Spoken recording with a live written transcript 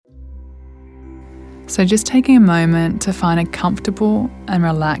So just taking a moment to find a comfortable and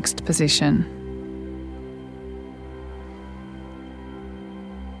relaxed position.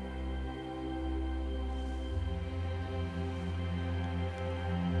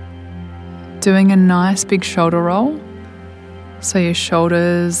 Doing a nice big shoulder roll, so your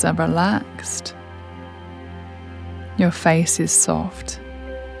shoulders are relaxed, your face is soft,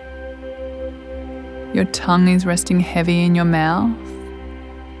 your tongue is resting heavy in your mouth,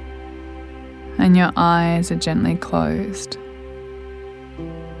 and your eyes are gently closed.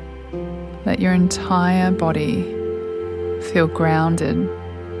 Let your entire body feel grounded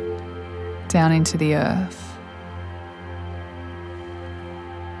down into the earth.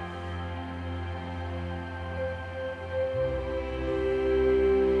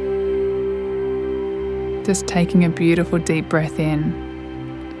 Just taking a beautiful deep breath in,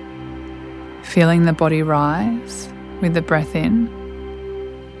 feeling the body rise with the breath in.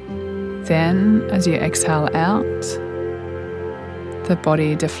 Then, as you exhale out, the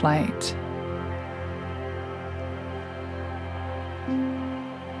body deflate.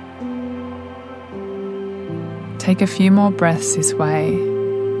 Take a few more breaths this way,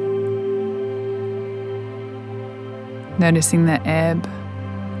 noticing the ebb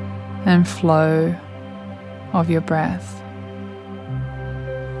and flow of your breath.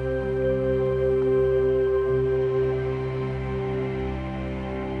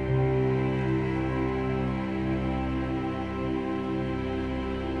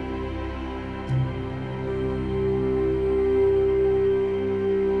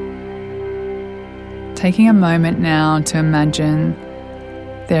 Taking a moment now to imagine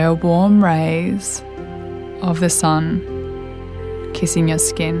there are warm rays of the sun kissing your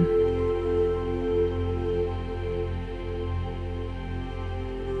skin.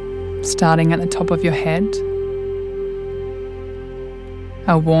 Starting at the top of your head,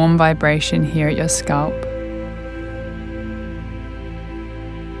 a warm vibration here at your scalp.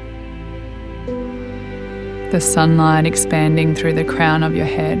 The sunlight expanding through the crown of your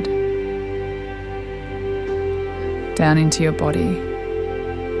head, down into your body.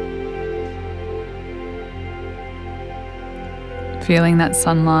 Feeling that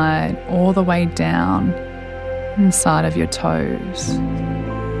sunlight all the way down inside of your toes.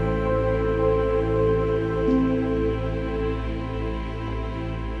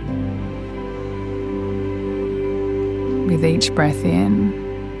 With each breath in,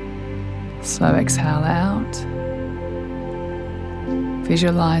 slow exhale out.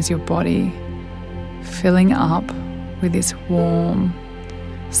 Visualize your body filling up with this warm,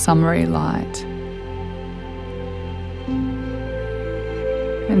 summery light.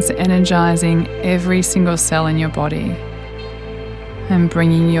 And it's energizing every single cell in your body and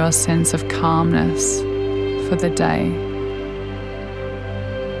bringing you a sense of calmness for the day.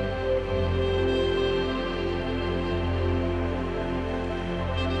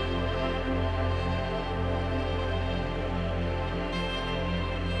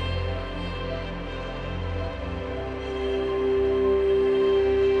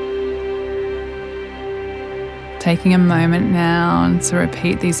 Taking a moment now to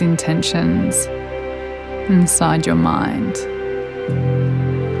repeat these intentions inside your mind.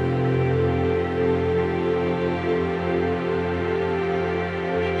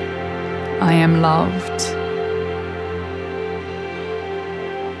 I am loved.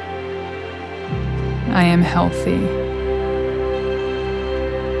 I am healthy.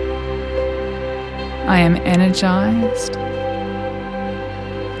 I am energized.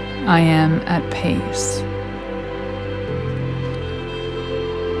 I am at peace.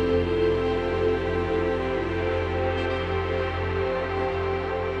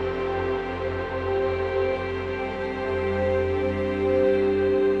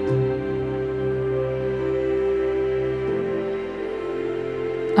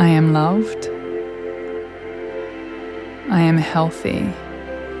 I am loved. I am healthy.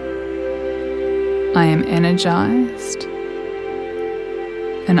 I am energized.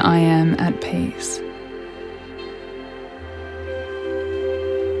 And I am at peace.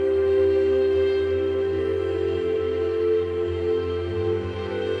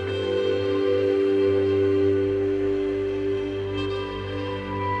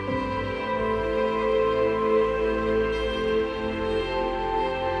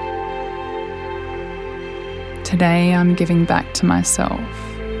 Today I'm giving back to myself.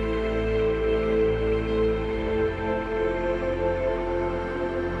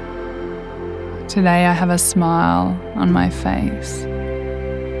 Today I have a smile on my face.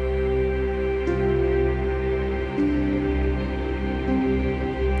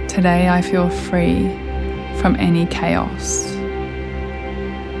 Today I feel free from any chaos.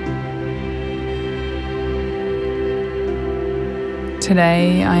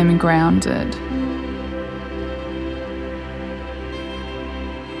 Today I am grounded.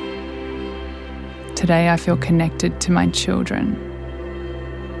 Today I feel connected to my children.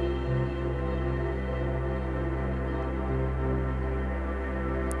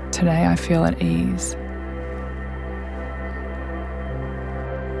 Today I feel at ease.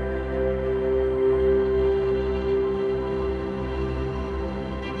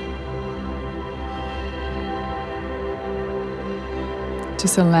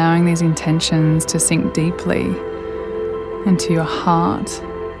 Just allowing these intentions to sink deeply into your heart,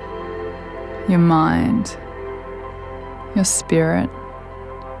 your mind, your spirit,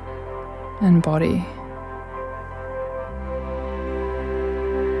 and body.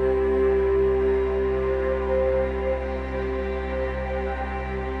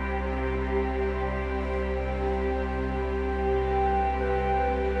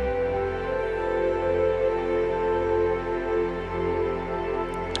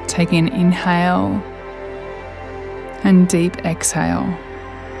 Taking an inhale and deep exhale.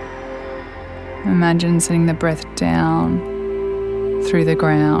 Imagine sending the breath down through the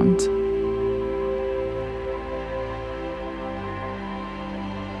ground.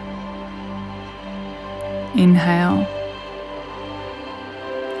 Inhale,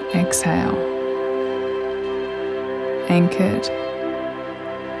 exhale, anchored,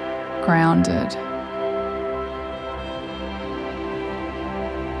 grounded.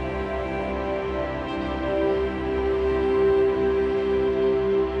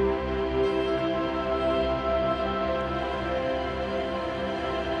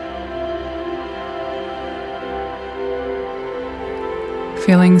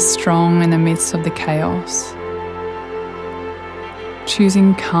 Feeling strong in the midst of the chaos.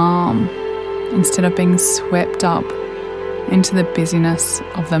 Choosing calm instead of being swept up into the busyness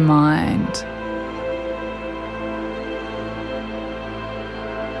of the mind.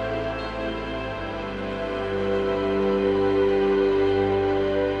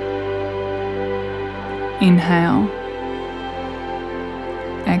 Inhale,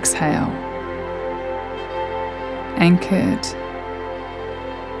 exhale, anchored,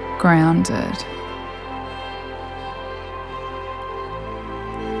 grounded.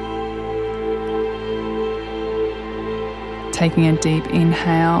 Taking a deep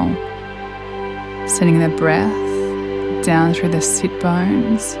inhale, sending the breath down through the sit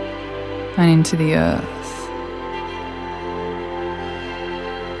bones and into the earth.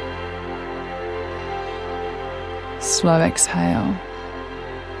 Slow exhale,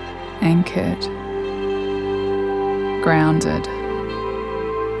 anchored, grounded.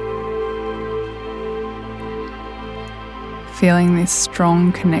 Feeling this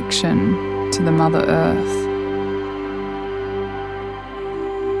strong connection to the Mother Earth.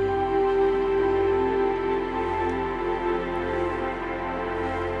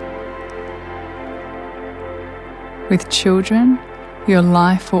 With children, your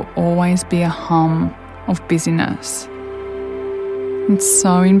life will always be a hum of busyness. It's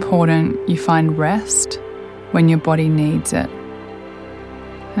so important you find rest when your body needs it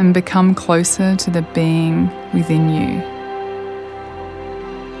and become closer to the being within you.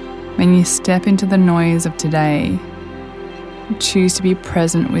 When you step into the noise of today, choose to be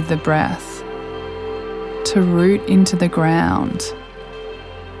present with the breath, to root into the ground,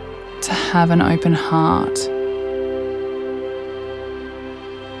 to have an open heart.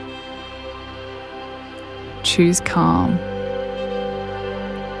 Choose calm.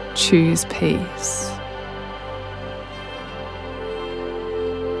 Choose peace.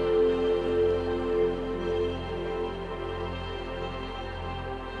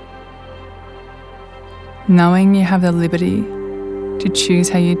 Knowing you have the liberty to choose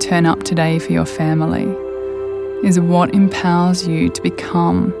how you turn up today for your family is what empowers you to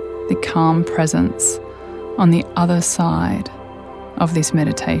become the calm presence on the other side of this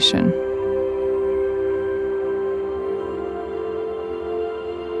meditation.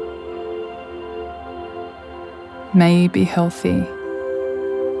 May you be healthy.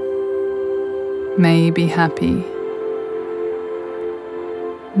 May you be happy.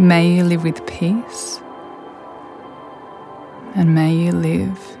 May you live with peace. And may you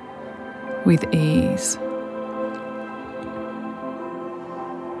live with ease.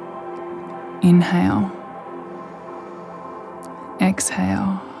 Inhale.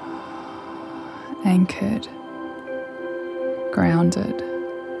 Exhale. Anchored. Grounded.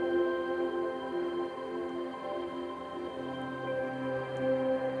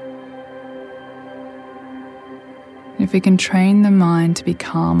 If we can train the mind to be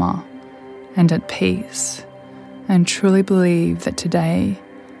calmer and at peace, and truly believe that today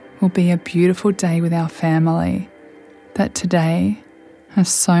will be a beautiful day with our family, that today has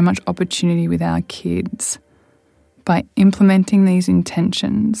so much opportunity with our kids. By implementing these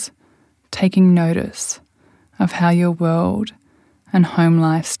intentions, taking notice of how your world and home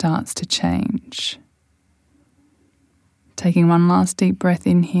life starts to change. Taking one last deep breath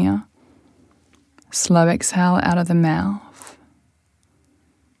in here. Slow exhale out of the mouth.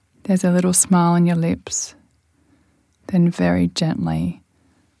 There's a little smile on your lips. Then very gently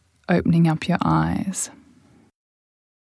opening up your eyes.